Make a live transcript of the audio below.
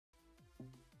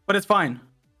But it's fine,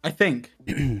 I think.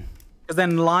 Because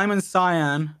then Lime and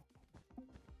Cyan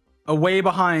are way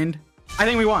behind. I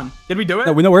think we won. Did we do it?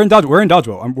 No, we're in Dodge. We're in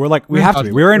Dodgeball. We're like, we have to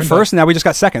be. We were in first, and now we just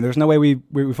got second. There's no way we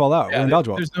fall out. Yeah, we're in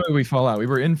Dodgeball. There's no way we fall out. We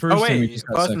were in first. Oh wait, and we just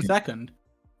got first and second.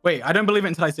 Wait, I don't believe it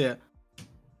until I see it.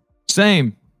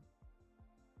 Same.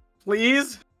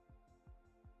 Please.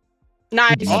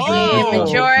 Nice game,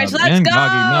 George. Let's and go.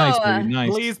 Nice, baby. Nice.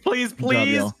 Please, please, Good job,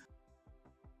 please. y'all.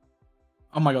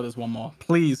 Oh my god, there's one more.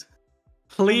 Please.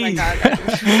 Please. Oh my God.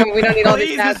 No, we don't need all these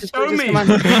Please, stats. just show Just me. come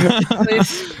on.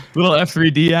 Please. Little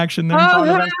F3D action there.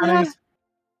 Oh,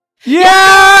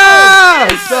 Yeah!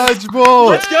 Dodgeball.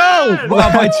 Let's go!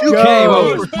 Wow, by 2K. Well,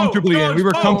 we were Let's go. comfortably in. We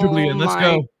were comfortably in. Let's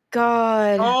go.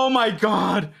 God. Oh my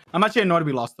god. I'm actually annoyed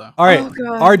we lost though. All right, Oh,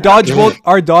 God.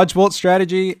 our dodgebolt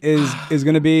strategy is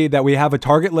going to be that we have a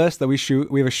target list that we shoot.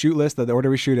 We have a shoot list that the order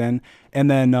we shoot in, and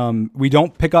then we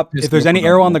don't pick up if there's any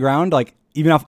arrow on the ground. Like even